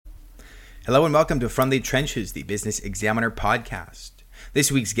Hello and welcome to From the Trenches, the Business Examiner podcast.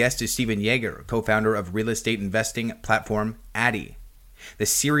 This week's guest is Stephen Yeager, co-founder of real estate investing platform Addy. The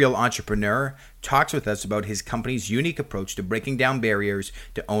serial entrepreneur talks with us about his company's unique approach to breaking down barriers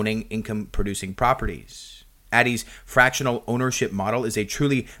to owning income-producing properties. Addy's fractional ownership model is a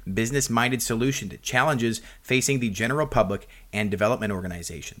truly business-minded solution to challenges facing the general public and development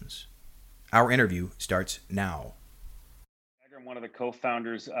organizations. Our interview starts now. I'm one of the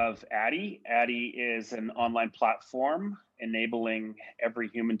co-founders of Addy. Addy is an online platform enabling every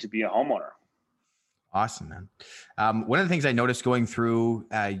human to be a homeowner. Awesome, man. One of the things I noticed going through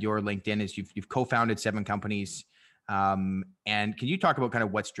your LinkedIn is you've co-founded 7 companies. And can you talk about kind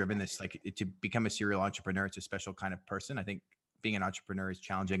of what's driven this? Like, to become a serial entrepreneur, it's a special kind of person. I think being an entrepreneur is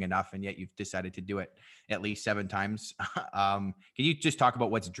challenging enough, and yet you've decided to do it at least 7 times. Can you just talk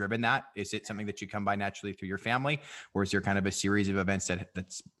about what's driven that? Is it something that you come by naturally through your family, or is there kind of a series of events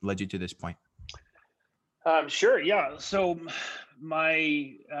that's led you to this point? Sure. Yeah. So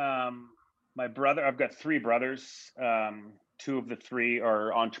my my brother, I've got 3 brothers. 2 of the 3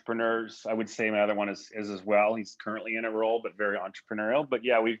 are entrepreneurs. I would say my other one is as well. He's currently in a role, but very entrepreneurial. But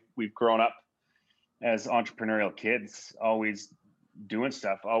yeah, we've grown up as entrepreneurial kids, always doing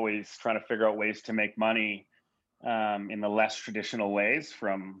stuff, always trying to figure out ways to make money in the less traditional ways,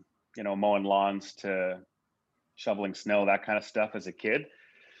 from mowing lawns to shoveling snow, that kind of stuff as a kid.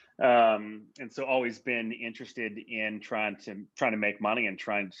 And so always been interested in trying to make money and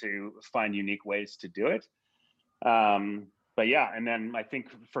trying to find unique ways to do it. But yeah, and then I think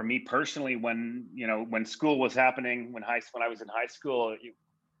for me personally, when school was happening, when I was in high school,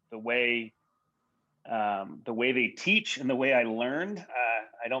 the way they teach and the way I learned,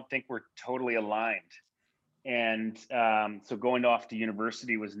 I don't think we're totally aligned. And so going off to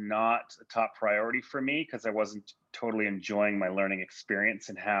university was not a top priority for me because I wasn't totally enjoying my learning experience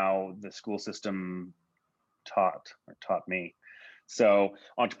and how the school system taught me. So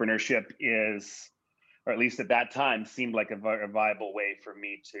entrepreneurship is, or at least at that time, seemed like a viable way for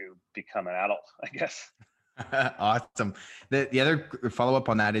me to become an adult, I guess. Awesome. The other follow up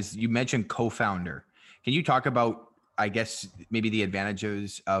on that is you mentioned co-founder. Can you talk about, I guess, maybe the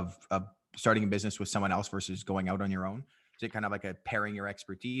advantages of starting a business with someone else versus going out on your own? Is it kind of like a pairing your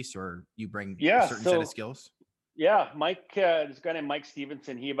expertise, or you bring a Yeah. certain set of skills? Yeah, Mike, this guy named Mike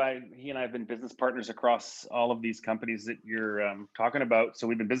Stevenson, he and I have been business partners across all of these companies that you're talking about. So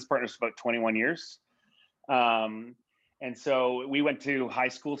we've been business partners for about 21 years. And so we went to high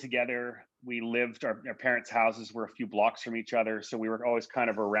school together. We lived, our parents' houses were a few blocks from each other. So we were always kind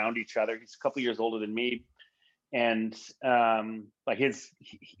of around each other. He's a couple of years older than me. And like he's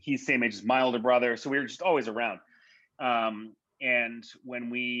same age as my older brother. So we were just always around. And when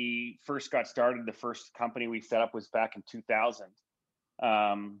we first got started, the first company we set up was back in 2000.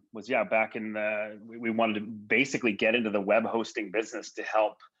 We wanted to basically get into the web hosting business to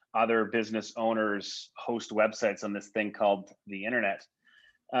help other business owners host websites on this thing called the internet,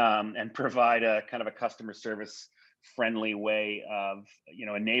 and provide a kind of a customer service friendly way of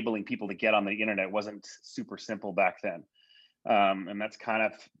enabling people to get on the internet. It wasn't super simple back then, and that's kind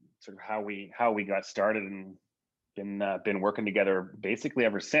of sort of how we got started, and been working together basically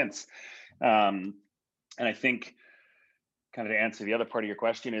ever since. And I think, kind of to answer the other part of your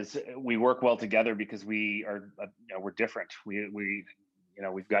question, is we work well together because we are we're different.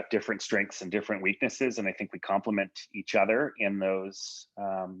 We've got different strengths and different weaknesses, and I think we complement each other in those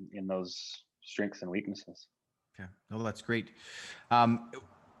strengths and weaknesses. Okay, no, that's great.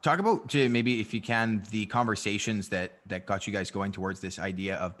 Talk about, maybe if you can, the conversations that got you guys going towards this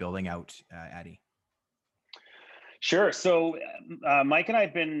idea of building out Addy. Sure. So Mike and I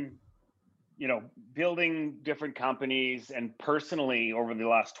have been, building different companies, and personally over the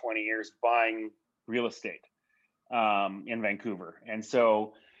last 20 years buying real estate in Vancouver. And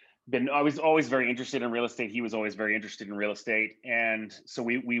so I was always very interested in real estate. He was always very interested in real estate. And so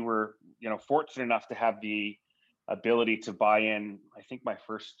we were, fortunate enough to have the ability to buy in. I think my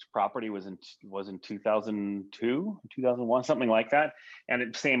first property was in 2002, 2001, something like that. And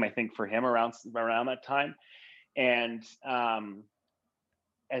it's same, I think, for him around that time. And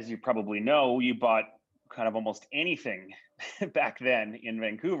as you probably know, you bought kind of almost anything back then in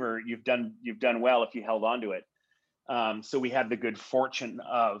Vancouver. You've done well if you held on to it. So we had the good fortune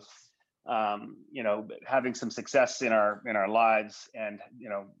of having some success in our lives, and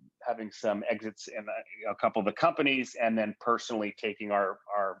having some exits in a couple of the companies, and then personally taking our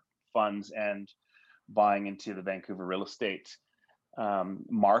funds and buying into the Vancouver real estate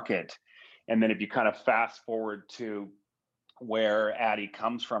market. And then if you kind of fast forward to where Addy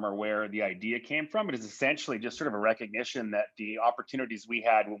comes from, or where the idea came from, it is essentially just sort of a recognition that the opportunities we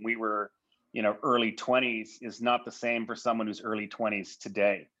had when we were early 20s is not the same for someone who's early 20s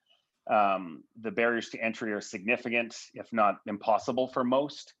today. The barriers to entry are significant, if not impossible for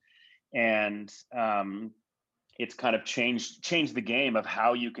most. And it's kind of changed the game of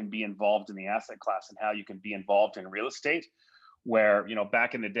how you can be involved in the asset class and how you can be involved in real estate. Where,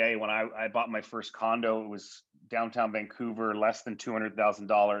 back in the day when I bought my first condo, it was downtown Vancouver, less than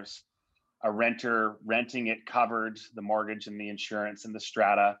 $200,000. A renter renting it covered the mortgage and the insurance and the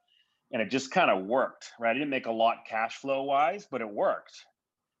strata. And it just kind of worked, right? I didn't make a lot cash flow wise, but it worked.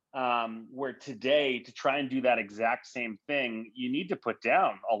 Where today, to try and do that exact same thing, you need to put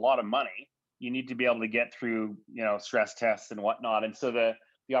down a lot of money. You need to be able to get through, stress tests and whatnot. And so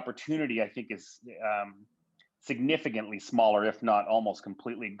the opportunity, I think, is significantly smaller, if not almost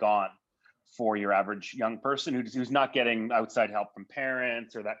completely gone, for your average young person who's not getting outside help from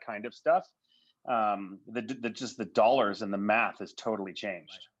parents or that kind of stuff. Just the dollars and the math has totally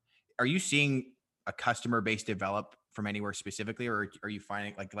changed. Are you seeing a customer base develop from anywhere specifically, or are you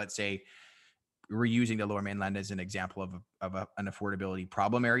finding, like, let's say we're using the Lower Mainland as an example of an affordability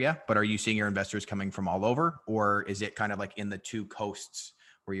problem area, but are you seeing your investors coming from all over, or is it kind of like in the two coasts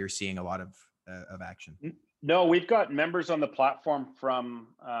where you're seeing a lot of action? No, we've got members on the platform from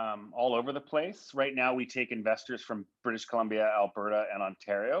all over the place. Right now, we take investors from British Columbia, Alberta, and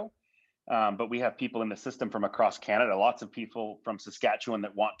Ontario. But we have people in the system from across Canada, lots of people from Saskatchewan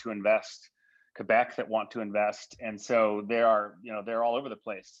that want to invest, Quebec that want to invest. And so they're all over the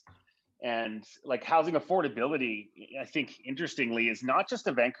place. And like housing affordability, I think, interestingly, is not just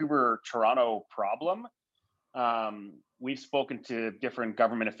a Vancouver, Toronto problem. We've spoken to different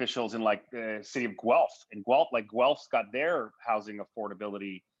government officials in like the city of Guelph, and Guelph's got their housing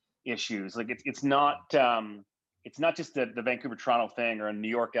affordability issues. Like it's not just the Vancouver, Toronto thing or a New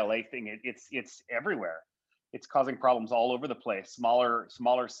York, LA thing. It's everywhere. It's causing problems all over the place. Smaller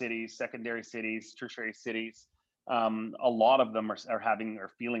cities, secondary cities, tertiary cities. A lot of them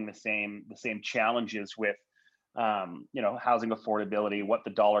are feeling the same challenges with housing affordability, what the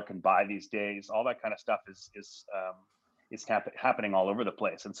dollar can buy these days. All that kind of stuff is happening all over the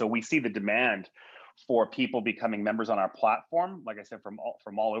place. And so we see the demand for people becoming members on our platform, like I said, from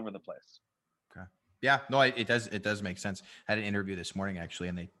all over the place. Okay. Yeah, no, it does make sense. I had an interview this morning actually,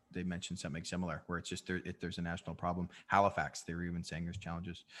 and they mentioned something similar where it's just there's a national problem. Halifax, they were even saying there's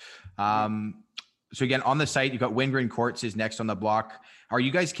challenges. So again, on the site, you've got Wingren Courts is next on the block. Are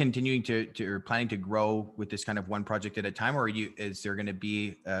you guys continuing to or planning to grow with this kind of one project at a time, or is there going to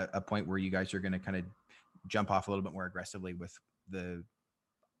be a point where you guys are going to kind of jump off a little bit more aggressively with the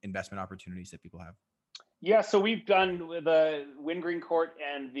investment opportunities that people have? Yeah, so we've done the Wingren Court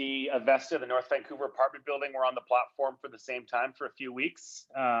and the Avesta, the North Vancouver apartment building. We're on the platform for the same time for a few weeks.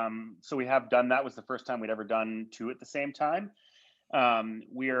 So we have done that. It was the first time we'd ever done two at the same time.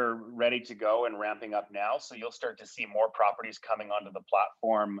 We are ready to go and ramping up now. So you'll start to see more properties coming onto the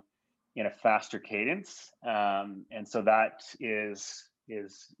platform in a faster cadence. And so that is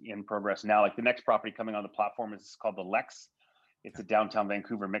in progress now. Like the next property coming on the platform is called the Lex. It's a downtown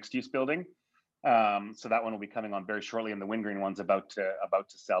Vancouver mixed use building. So that one will be coming on very shortly, and the Wingren one's about to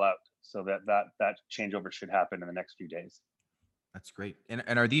sell out. So that changeover should happen in the next few days. That's great.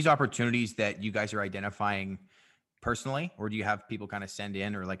 And are these opportunities that you guys are identifying personally, or do you have people kind of send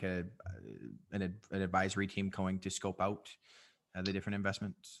in, or like an advisory team going to scope out the different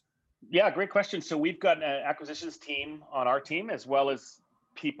investments? Yeah, great question. So we've got an acquisitions team on our team, as well as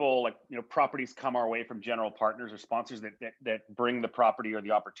people like, properties come our way from general partners or sponsors that bring the property or the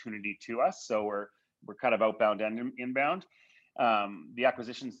opportunity to us. So we're kind of outbound and inbound. The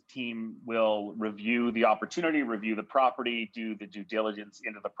acquisitions team will review the opportunity, review the property, do the due diligence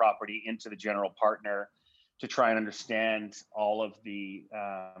into the property, into the general partner, to try and understand all the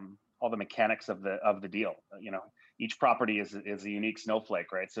mechanics of the deal. Each property is a unique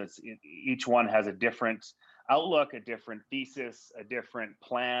snowflake, right? So each one has a different outlook, a different thesis, a different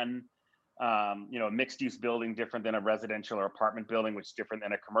plan. A mixed use building different than a residential or apartment building, which is different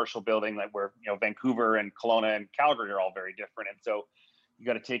than a commercial building, like where Vancouver and Kelowna and Calgary are all very different. And so you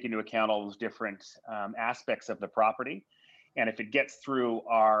got to take into account all those different aspects of the property. And if it gets through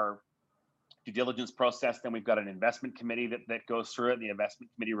our due diligence process, then we've got an investment committee that goes through it. The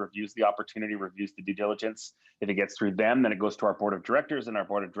investment committee reviews the opportunity, reviews the due diligence. If it gets through them, then it goes to our board of directors, and our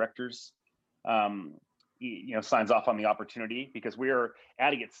board of directors signs off on the opportunity, because we're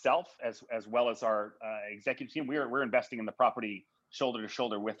adding itself as well as our executive team. We're investing in the property shoulder to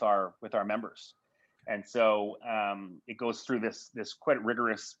shoulder with our members. And so it goes through this quite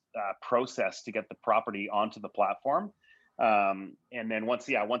rigorous process to get the property onto the platform. And then once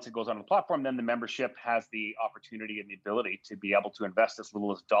it goes on the platform, then the membership has the opportunity and the ability to be able to invest as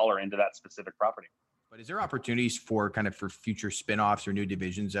little as $1 into that specific property. But is there opportunities for future spinoffs or new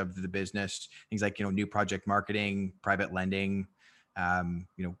divisions of the business? Things like, new project marketing, private lending,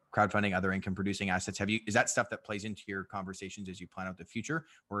 crowdfunding, other income producing assets. Is that stuff that plays into your conversations as you plan out the future?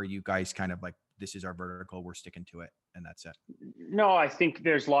 Or are you guys kind of like, this is our vertical, we're sticking to it and that's it? No, I think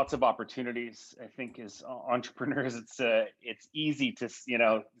there's lots of opportunities. I think as entrepreneurs, it's easy to,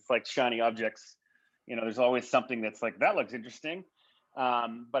 it's like shiny objects. There's always something that's like, that looks interesting.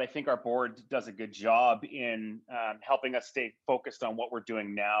 But I think our board does a good job in helping us stay focused on what we're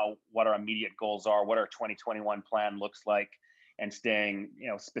doing now, what our immediate goals are, what our 2021 plan looks like, and staying,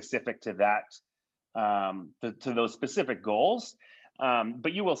 specific to that, to those specific goals.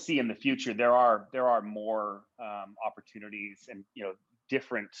 But you will see in the future there are more opportunities and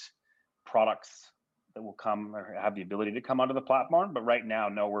different products that will come or have the ability to come onto the platform. But right now,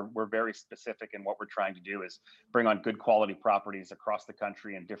 no, we're very specific in what we're trying to do is bring on good quality properties across the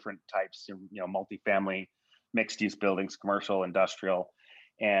country in different types, multifamily, mixed use buildings, commercial, industrial,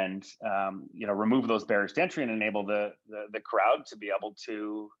 and remove those barriers to entry and enable the crowd to be able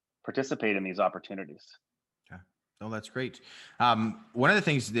to participate in these opportunities. Okay. Oh, that's great. One of the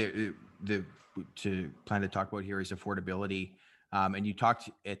things that to plan to talk about here is affordability. And you talked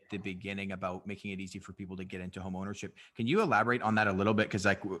at the beginning about making it easy for people to get into home ownership. Can you elaborate on that a little bit? Because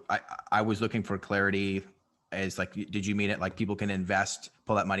I was looking for clarity as like, did you mean it like people can invest,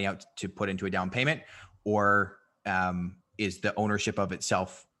 pull that money out to put into a down payment, or is the ownership of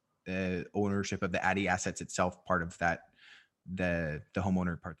itself, ownership of the Addy assets itself part of that, the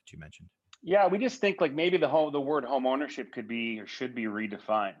homeowner part that you mentioned? Yeah, we just think like maybe the word home ownership could be or should be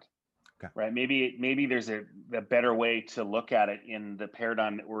redefined. Okay. Right. Maybe there's a better way to look at it in the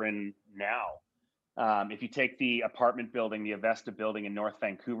paradigm that we're in now. If you take the apartment building, the Avesta building in North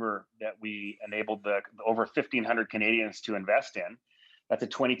Vancouver that we enabled the over 1,500 Canadians to invest in, that's a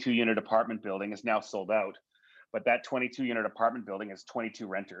 22-unit apartment building, is now sold out. But that 22-unit apartment building has 22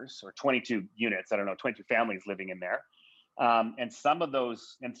 renters or 22 units. I don't know, 22 families living in there. And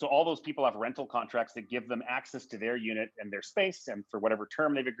so all those people have rental contracts that give them access to their unit and their space, and for whatever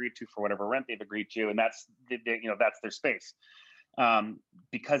term they've agreed to, for whatever rent they've agreed to, and that's their space.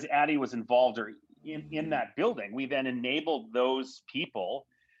 Because Addy was involved in that building, we then enabled those people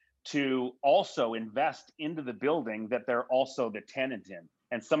to also invest into the building that they're also the tenant in,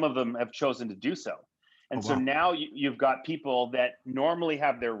 and some of them have chosen to do so. And so now you've got people that normally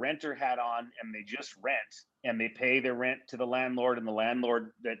have their renter hat on and they just rent and they pay their rent to the landlord, and the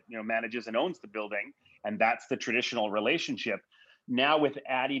landlord that manages and owns the building, and that's the traditional relationship. Now with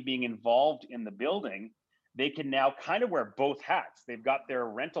Addy being involved in the building, they can now kind of wear both hats. They've got their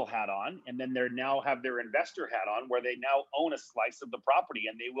rental hat on, and then they now have their investor hat on, where they now own a slice of the property,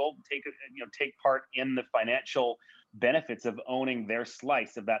 and they will take part in the financial benefits of owning their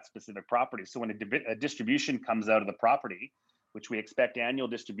slice of that specific property. So when a distribution comes out of the property, which we expect annual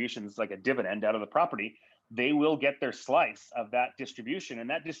distributions like a dividend out of the property, they will get their slice of that distribution, and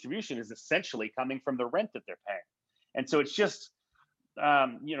that distribution is essentially coming from the rent that they're paying. And so it's just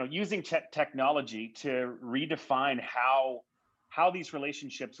using technology to redefine how these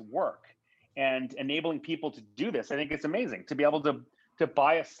relationships work and enabling people to do this. I think it's amazing to be able to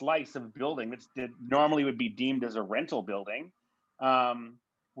buy a slice of a building that normally would be deemed as a rental building.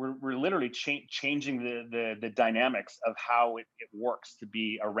 We're literally changing the dynamics of how it works to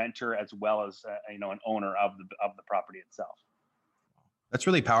be a renter as well as an owner of the property itself. That's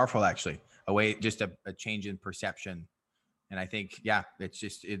really powerful, actually. A change in perception. And I think,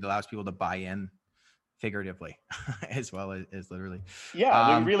 it allows people to buy in figuratively as well as literally.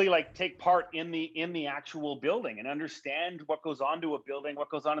 Yeah, they really take part in the actual building and understand what goes on to a building, what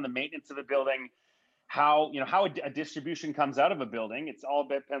goes on in the maintenance of the building, how a distribution comes out of a building. It's all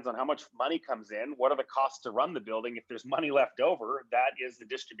depends on how much money comes in, what are the costs to run the building. If there's money left over, that is the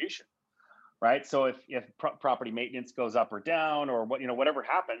distribution. Right. So if property maintenance goes up or down, or whatever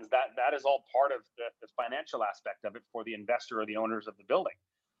happens, that is all part of the financial aspect of it for the investor or the owners of the building.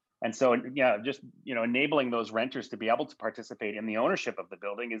 And so, just enabling those renters to be able to participate in the ownership of the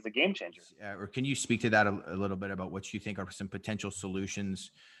building is the game changer. Or can you speak to that a little bit about what you think are some potential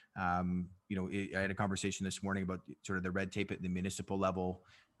solutions? I had a conversation this morning about sort of the red tape at the municipal level,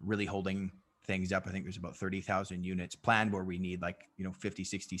 really holding things up. I think there's about 30,000 units planned where we need 50,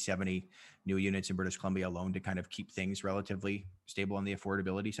 60, 70 new units in British Columbia alone to kind of keep things relatively stable on the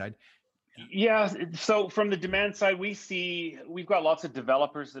affordability side. Yeah. So from the demand side, we've got lots of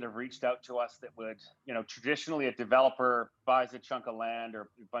developers that have reached out to us that would, traditionally a developer buys a chunk of land or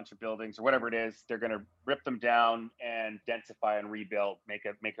a bunch of buildings or whatever it is, they're going to rip them down and densify and rebuild, make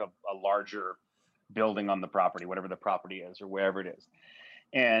a larger building on the property, whatever the property is or wherever it is.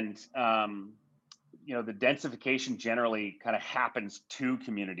 And, the densification generally kind of happens to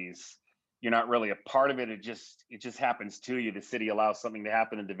communities. You're not really a part of it. It just happens to you. The city allows something to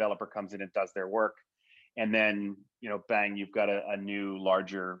happen, and the developer comes in and does their work. And then, bang, you've got a new,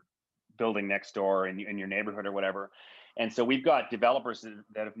 larger building next door in your neighborhood or whatever. And so we've got developers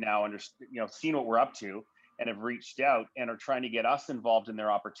that have now seen what we're up to and have reached out and are trying to get us involved in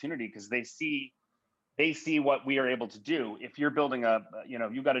their opportunity because they see what we are able to do. If you're building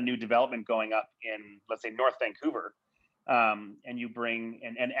you've got a new development going up in, let's say, North Vancouver, and you bring,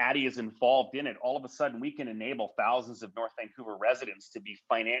 and Addy is involved in it, all of a sudden we can enable thousands of North Vancouver residents to be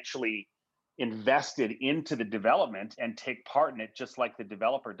financially invested into the development and take part in it just like the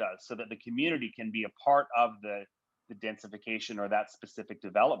developer does, so that the community can be a part of the densification or that specific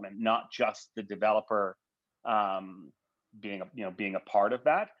development, not just the developer being a part of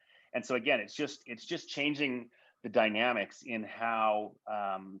that. And so again, it's just changing the dynamics in how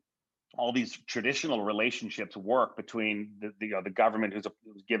all these traditional relationships work between the government who's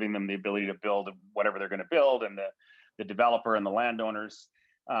giving them the ability to build whatever they're going to build, and the developer and the landowners.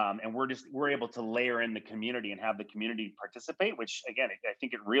 And we're able to layer in the community and have the community participate, which again, I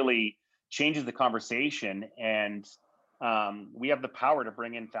think it really changes the conversation. And we have the power to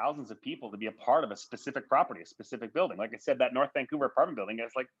bring in thousands of people to be a part of a specific property, a specific building. Like I said, that North Vancouver apartment building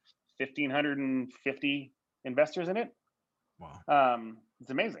has like 1,550 investors in it. Wow.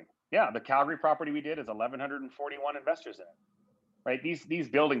 It's amazing. Yeah, the Calgary property we did is 1,141 investors in it. Right? These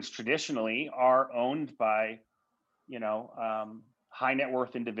buildings traditionally are owned by, high net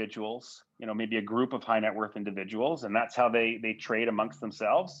worth individuals, maybe a group of high net worth individuals, and that's how they trade amongst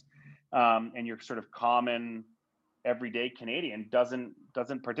themselves. And your sort of common everyday Canadian doesn't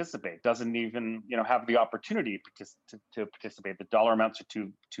participate, doesn't even have the opportunity to participate. The dollar amounts are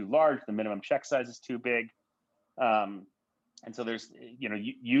too large. The minimum check size is too big. And so there's,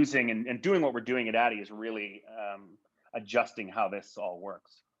 using and doing what we're doing at Addy is really adjusting how this all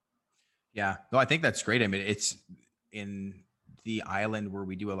works. Yeah, no, I think that's great. I mean, it's in the island where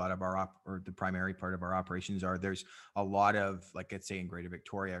we do a lot of our or the primary part of our operations there's a lot of, like, let's say in Greater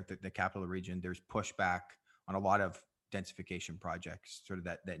Victoria, the capital region, there's pushback on a lot of densification projects, sort of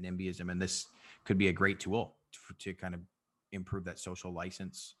that NIMBYism. And this could be a great tool to kind of improve that social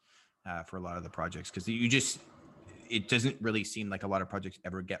license for a lot of the projects. Because it doesn't really seem like a lot of projects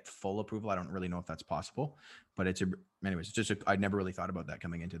ever get full approval. I don't really know if that's possible, but anyways, it's just, I never really thought about that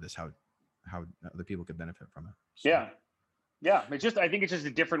coming into this, how the people could benefit from it. So. Yeah. I think it's just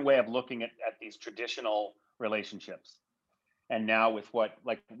a different way of looking at these traditional relationships. And now with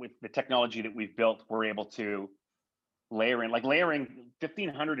the technology that we've built, we're able to layering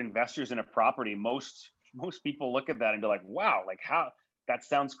 1,500 investors in a property. Most people look at that and be like, wow, like how, that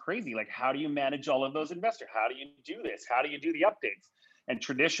sounds crazy. Like, how do you manage all of those investors? How do you do this? How do you do the updates? And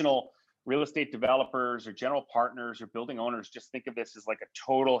traditional real estate developers or general partners or building owners just think of this as like a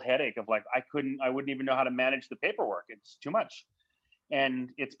total headache of like, I wouldn't even know how to manage the paperwork. It's too much. And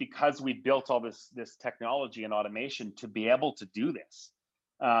it's because we built all this technology and automation to be able to do this,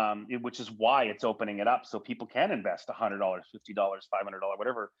 which is why it's opening it up so people can invest $100, $50, $500,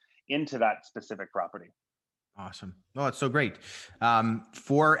 whatever, into that specific property. Awesome. Oh, that's so great.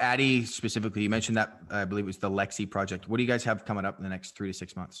 For Addy specifically, you mentioned that, I believe it was the Lexi project. What do you guys have coming up in the next 3 to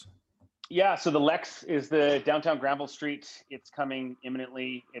 6 months? Yeah, so the Lex is the downtown Granville Street. It's coming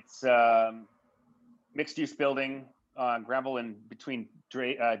imminently. It's mixed use building on Granville in between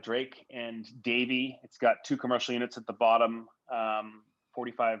Drake and Davie. It's got 2 commercial units at the bottom,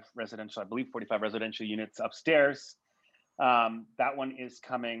 45 residential units upstairs. That one is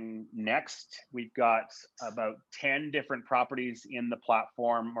coming next. We've got about 10 different properties in the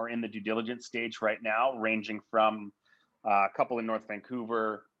platform or in the due diligence stage right now, ranging from a couple in North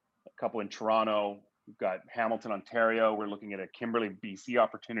Vancouver, a couple in Toronto. We've got Hamilton, Ontario. We're looking at a Kimberley, BC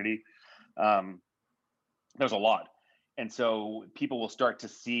opportunity. There's a lot. And so people will start to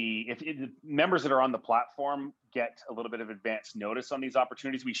see, if members that are on the platform get a little bit of advance notice on these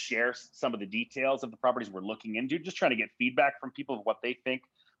opportunities. We share some of the details of the properties we're looking into, just trying to get feedback from people of what they think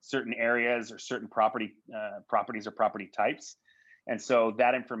certain areas or certain properties or property types. And so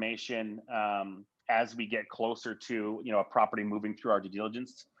that information, as we get closer to a property moving through our due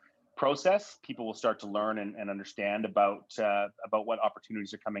diligence process, people will start to learn and understand about what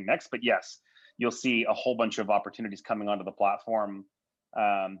opportunities are coming next. But yes, you'll see a whole bunch of opportunities coming onto the platform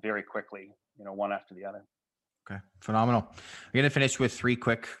very quickly, one after the other. Okay, phenomenal. I'm going to finish with 3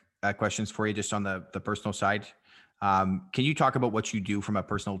 quick questions for you just on the personal side. Can you talk about what you do from a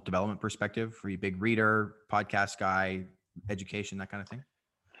personal development perspective? Are you a big reader, podcast guy, education, that kind of thing?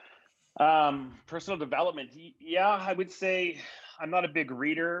 Personal development. Yeah, I would say I'm not a big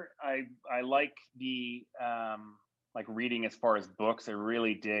reader. I like the like reading as far as books. I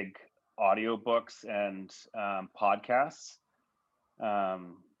really dig audiobooks and podcasts.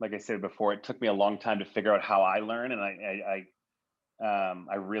 Like I said before, it took me a long time to figure out how I learn, and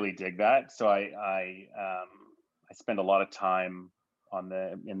I really dig that. So I spend a lot of time on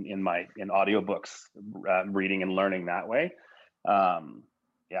in audiobooks, reading and learning that way.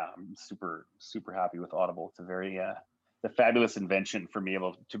 Yeah, I'm super happy with Audible. It's a very the fabulous invention for me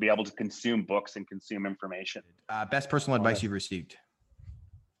to be able to consume books and consume information. Best personal advice you've received?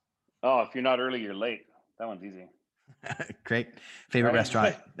 Oh, if you're not early, you're late. That one's easy. Great. Favorite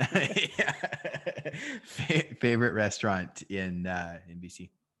restaurant? Favorite restaurant in BC?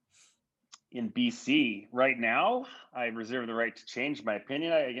 In BC right now, I reserve the right to change my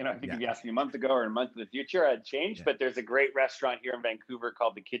opinion. I think if you asked me a month ago or a month in the future, I'd change. But there's a great restaurant here in Vancouver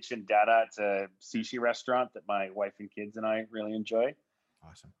called the Kitchen Dada. It's a sushi restaurant that my wife and kids and I really enjoy.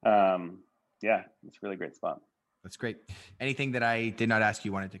 Awesome. Yeah, it's a really great spot. That's great. Anything that I did not ask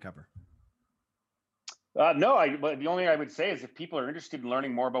you wanted to cover? No, the only thing I would say is if people are interested in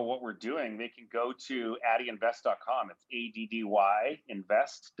learning more about what we're doing, they can go to addyinvest.com. It's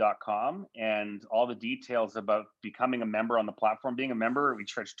ADDYinvest.com, and all the details about becoming a member on the platform. Being a member, we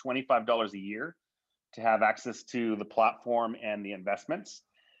charge $25 a year to have access to the platform and the investments.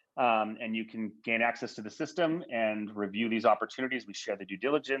 And you can gain access to the system and review these opportunities. We share the due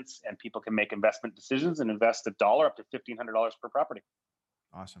diligence, and people can make investment decisions and invest $1 up to $1,500 per property.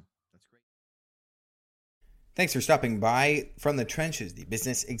 Awesome. That's great. Thanks for stopping by From the Trenches, the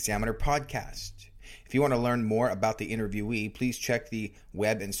Business Examiner podcast. If you want to learn more about the interviewee, please check the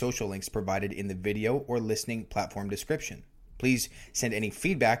web and social links provided in the video or listening platform description. Please send any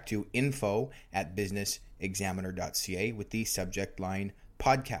feedback to info@businessexaminer.ca with the subject line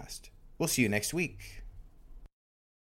podcast. We'll see you next week.